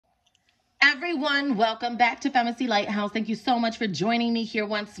Everyone, welcome back to FEMACY'S Lighthouse. Thank you so much for joining me here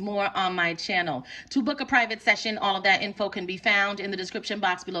once more on my channel. To book a private session, all of that info can be found in the description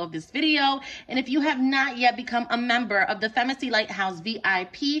box below of this video. And if you have not yet become a member of the FEMACY'S Lighthouse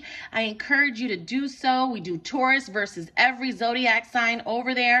VIP, I encourage you to do so. We do Taurus versus every zodiac sign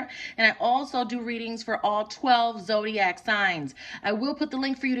over there. And I also do readings for all 12 zodiac signs. I will put the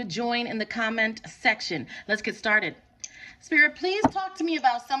link for you to join in the comment section. Let's get started. Spirit, please talk to me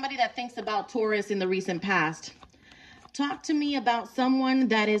about somebody that thinks about Taurus in the recent past. Talk to me about someone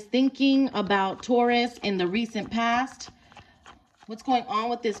that is thinking about Taurus in the recent past. What's going on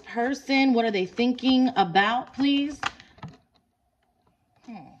with this person? What are they thinking about, please?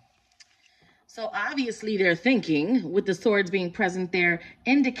 So obviously they're thinking, with the swords being present there,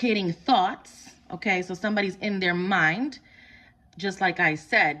 indicating thoughts. Okay, so somebody's in their mind. Just like I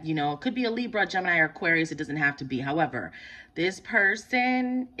said, you know, it could be a Libra, Gemini, or Aquarius. It doesn't have to be. However, this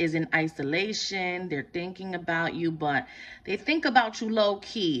person is in isolation. They're thinking about you, but they think about you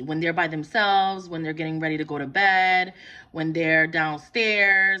low-key when they're by themselves, when they're getting ready to go to bed, when they're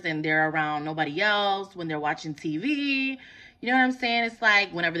downstairs and they're around nobody else, when they're watching TV. You know what I'm saying? It's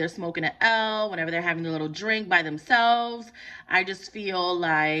like whenever they're smoking an L, whenever they're having a little drink by themselves. I just feel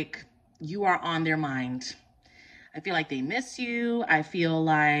like you are on their mind. I feel like they miss you. I feel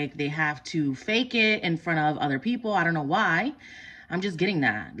like they have to fake it in front of other people. I don't know why. I'm just getting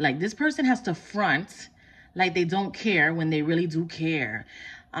that. Like, this person has to front like they don't care when they really do care.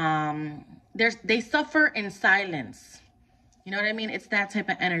 They suffer in silence. You know what I mean? It's that type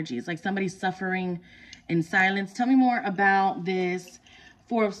of energy. It's like somebody's suffering in silence. Tell me more about this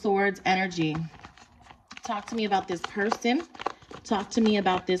Four of Swords energy. Talk to me about this person. Talk to me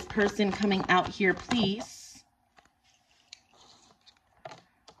about this person coming out here, please.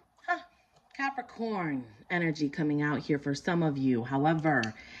 Capricorn energy coming out here for some of you. However,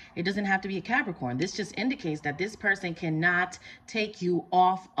 it doesn't have to be a Capricorn. This just indicates that this person cannot take you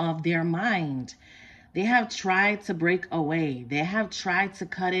off of their mind. They have tried to break away. They have tried to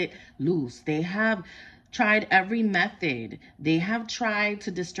cut it loose. They have tried every method. They have tried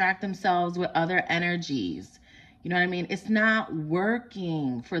to distract themselves with other energies. You know what I mean? It's not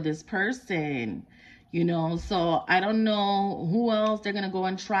working for this person. You know, so I don't know who else they're going to go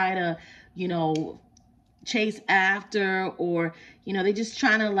and try to, you know, chase after, or, you know, they just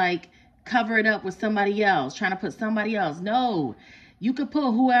trying to like cover it up with somebody else, trying to put somebody else. No, you could put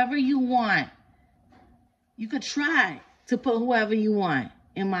whoever you want. You could try to put whoever you want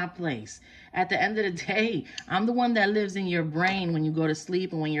in my place. At the end of the day, I'm the one that lives in your brain when you go to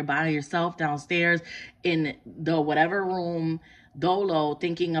sleep and when you're by yourself downstairs in the whatever room, dolo,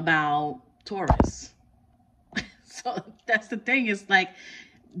 thinking about Taurus. So that's the thing. It's like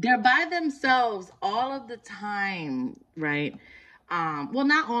they're by themselves all of the time, right? Well,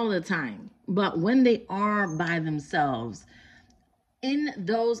 not all of the time, but when they are by themselves, in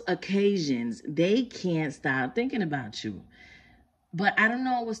those occasions, they can't stop thinking about you. But I don't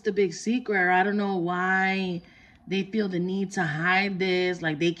know what's the big secret. Or I don't know why they feel the need to hide this.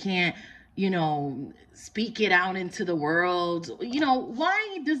 Like they can't, you know, speak it out into the world. You know,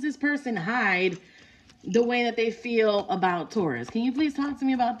 why does this person hide the way that they feel about Taurus? Can you please talk to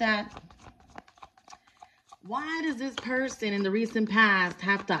me about that? Why does this person in the recent past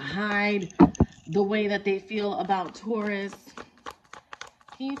have to hide the way that they feel about Taurus?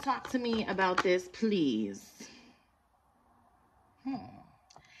 Can you talk to me about this, please?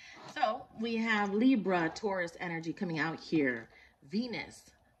 So we have Libra, Taurus energy coming out here. Venus,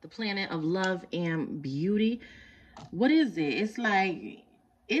 the planet of love and beauty. What is it? It's like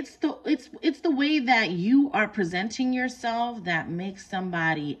it's the way that you are presenting yourself that makes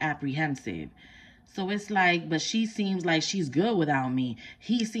somebody apprehensive. So it's like, but she seems like she's good without me.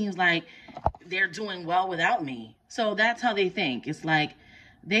 He seems like they're doing well without me. So that's how they think. It's like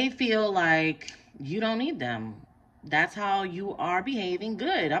they feel like you don't need them. That's how you are behaving.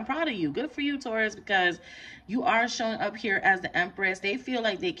 Good. I'm proud of you. Good for you, Taurus, because you are showing up here as the Empress. They feel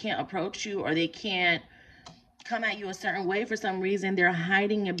like they can't approach you, or they can't come at you a certain way for some reason. They're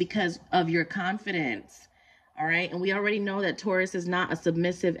hiding it because of your confidence. All right. And we already know that Taurus is not a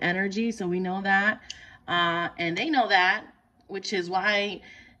submissive energy. So we know that. And they know that, which is why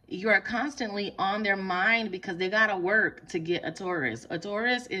you are constantly on their mind, because they got to work to get a Taurus. A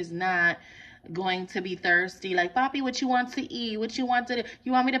Taurus is not going to be thirsty like, Poppy, what you want to eat? What you want to do?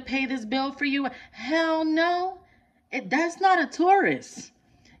 You want me to pay this bill for you? Hell no. That's not a Taurus.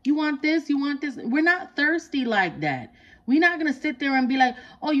 You want this? You want this? We're not thirsty like that. We're not going to sit there and be like,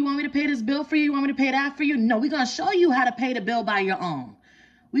 oh, you want me to pay this bill for you? You want me to pay that for you? No, we're going to show you how to pay the bill by your own.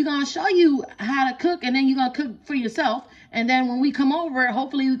 We're going to show you how to cook, and then you're going to cook for yourself, And then when we come over,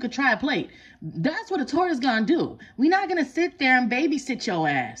 hopefully we could try a plate. That's what a Taurus gonna do. We're not gonna sit there and babysit your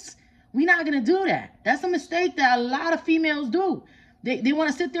ass. We're not gonna do that. That's a mistake that a lot of females do. They want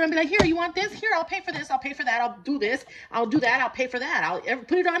to sit there and be like, here, you want this? Here, I'll pay for this. I'll pay for that. I'll do this. I'll do that. I'll pay for that. I'll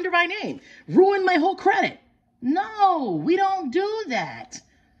put it under my name. Ruin my whole credit. No, we don't do that.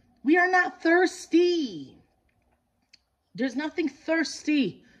 We are not thirsty. There's nothing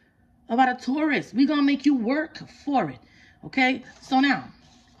thirsty about a Taurus. We're going to make you work for it. Okay? So now,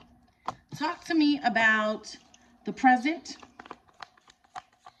 talk to me about the present.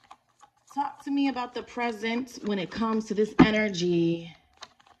 Talk to me about the present when it comes to this energy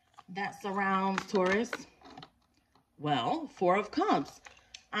that surrounds Taurus. Well, Four of Cups.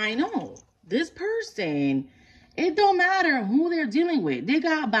 I know. This person, it don't matter who they're dealing with. They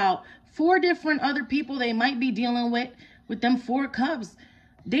got about 4 different other people they might be dealing with them 4 cups.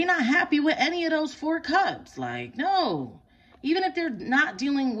 They're not happy with any of those 4 cups. Like, no. Even if they're not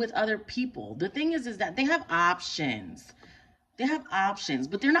dealing with other people. The thing is that they have options. They have options,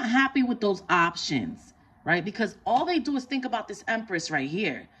 but they're not happy with those options, right? Because all they do is think about this Empress right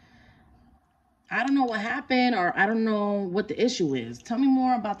here. I don't know what happened, or I don't know what the issue is. Tell me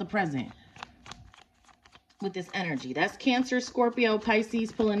more about the present with this energy. That's Cancer, Scorpio,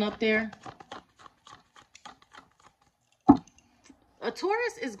 Pisces pulling up there. A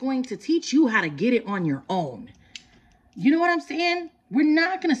Taurus is going to teach you how to get it on your own. You know what I'm saying? We're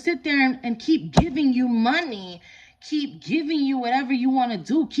not going to sit there and keep giving you money, keep giving you whatever you want to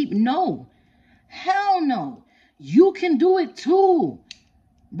do. No. Hell no. You can do it too.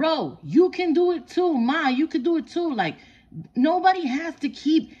 Bro, you can do it too. Ma, you can do it too. Like, nobody has to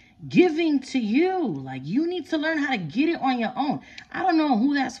keep giving to you. Like, you need to learn how to get it on your own. I don't know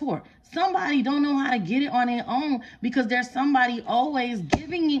who that's for. Somebody don't know how to get it on their own because there's somebody always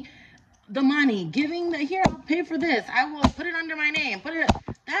giving you the money, giving the, here, I'll pay for this. I will put it under my name.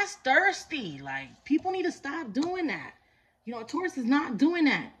 That's thirsty. Like, people need to stop doing that. You know, Taurus is not doing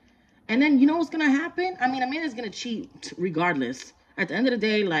that. And then, you know what's going to happen? I mean, a man is going to cheat regardless. At the end of the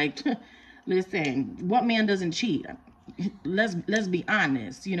day, like, listen, what man doesn't cheat? Let's be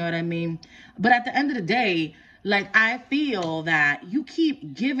honest. You know what I mean? But at the end of the day, like, I feel that you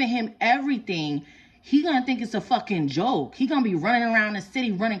keep giving him everything, he gonna think it's a fucking joke. He gonna be running around the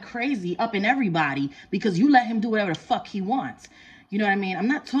city, running crazy, up in everybody because you let him do whatever the fuck he wants. You know what I mean? I'm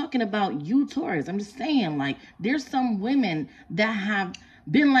not talking about you, Taurus. I'm just saying, like, there's some women that have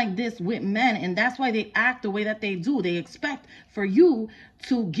been like this with men, and that's why they act the way that they do. They expect for you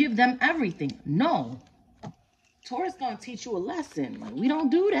to give them everything. No. Taurus gonna teach you a lesson. Like, we don't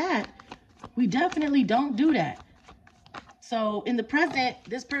do that. We definitely don't do that. So in the present,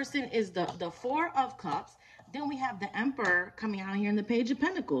 this person is the 4 of Cups. Then we have the Emperor coming out here in the Page of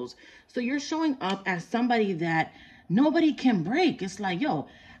Pentacles. So you're showing up as somebody that nobody can break. It's like, yo,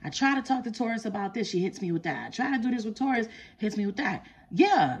 I try to talk to Taurus about this. She hits me with that. I try to do this with Taurus, hits me with that.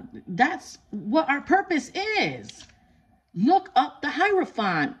 Yeah, that's what our purpose is. Look up the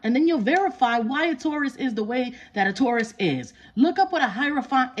Hierophant, and then you'll verify why a Taurus is the way that a Taurus is. Look up what a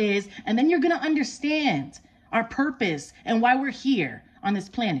Hierophant is, and then you're going to understand our purpose and why we're here on this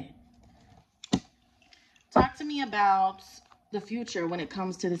planet. Talk to me about the future when it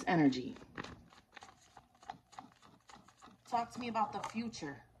comes to this energy. Talk to me about the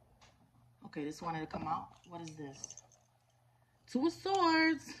future. Okay, this wanted to come out. What is this? 2 of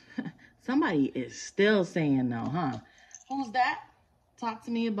Swords. Somebody is still saying no, huh? Who's that? Talk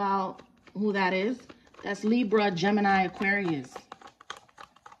to me about who that is. That's Libra, Gemini, Aquarius.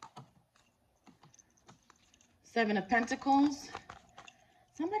 7 of Pentacles.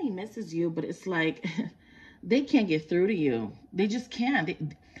 Somebody misses you, but it's like they can't get through to you. They just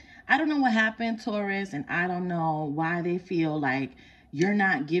can't. I don't know what happened, Taurus, and I don't know why they feel like you're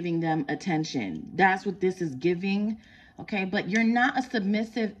not giving them attention. That's what this is giving, okay? But you're not a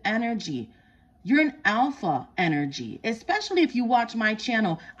submissive energy. You're an alpha energy, especially if you watch my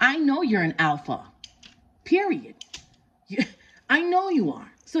channel. I know you're an alpha, period. I know you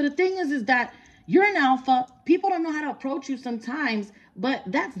are. So the thing is that you're an alpha. People don't know how to approach you sometimes, but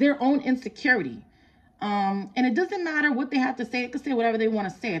that's their own insecurity. And it doesn't matter what they have to say. They can say whatever they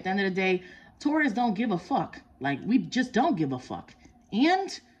want to say. At the end of the day, Taurus don't give a fuck. Like, we just don't give a fuck.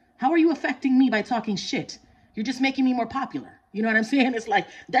 And how are you affecting me by talking shit? You're just making me more popular. You know what I'm saying? It's like,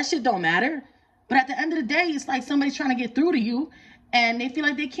 that shit don't matter. But at the end of the day, it's like somebody's trying to get through to you and they feel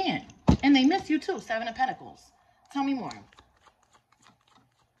like they can't. And they miss you too. 7 of Pentacles. Tell me more.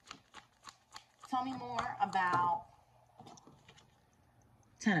 Tell me more about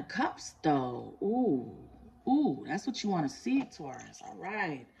 10 of Cups, though. Ooh, that's what you want to see, Taurus. All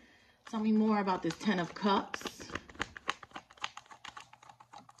right. Tell me more about this 10 of Cups.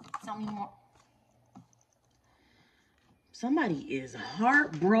 tell me more. Somebody is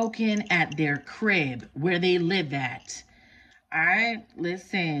heartbroken at their crib where they live at. All right,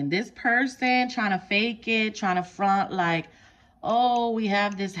 listen, this person trying to fake it, trying to front like, oh, we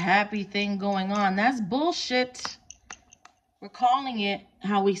have this happy thing going on. That's bullshit. We're calling it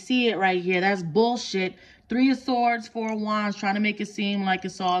how we see it right here. That's bullshit. 3 of Swords, 4 of Wands, trying to make it seem like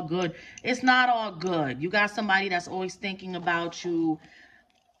it's all good. It's not all good. You got somebody that's always thinking about you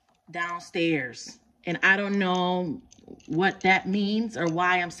downstairs. And I don't know what that means or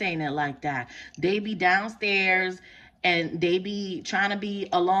why I'm saying it like that. They be downstairs and they be trying to be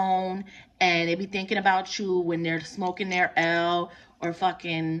alone and they be thinking about you when they're smoking their L or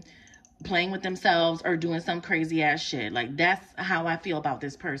fucking playing with themselves or doing some crazy ass shit. Like, that's how I feel about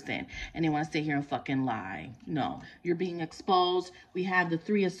this person. And they want to sit here and fucking lie. No, you're being exposed. We have the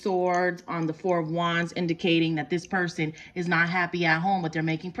 3 of Swords on the 4 of Wands, indicating that this person is not happy at home, but they're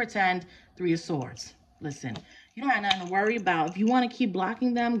making pretend. 3 of Swords. Listen, you don't have nothing to worry about. If you want to keep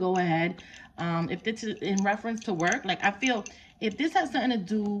blocking them, go ahead. If this is in reference to work, like, I feel if this has something to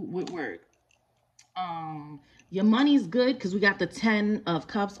do with work, your money's good because we got the 10 of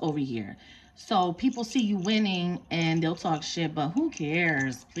Cups over here. So people see you winning and they'll talk shit, but who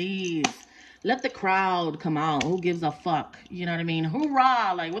cares? Please let the crowd come out. Who gives a fuck? You know what I mean?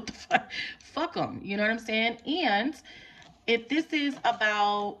 Hoorah! Like, what the fuck? Fuck them. You know what I'm saying? And if this is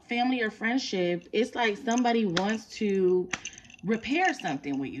about family or friendship, it's like somebody wants to repair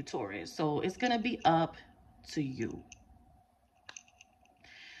something with you, Taurus. So it's going to be up to you.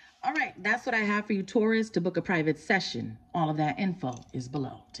 All right, that's what I have for you, Taurus. To book a private session, all of that info is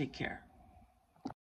below. Take care.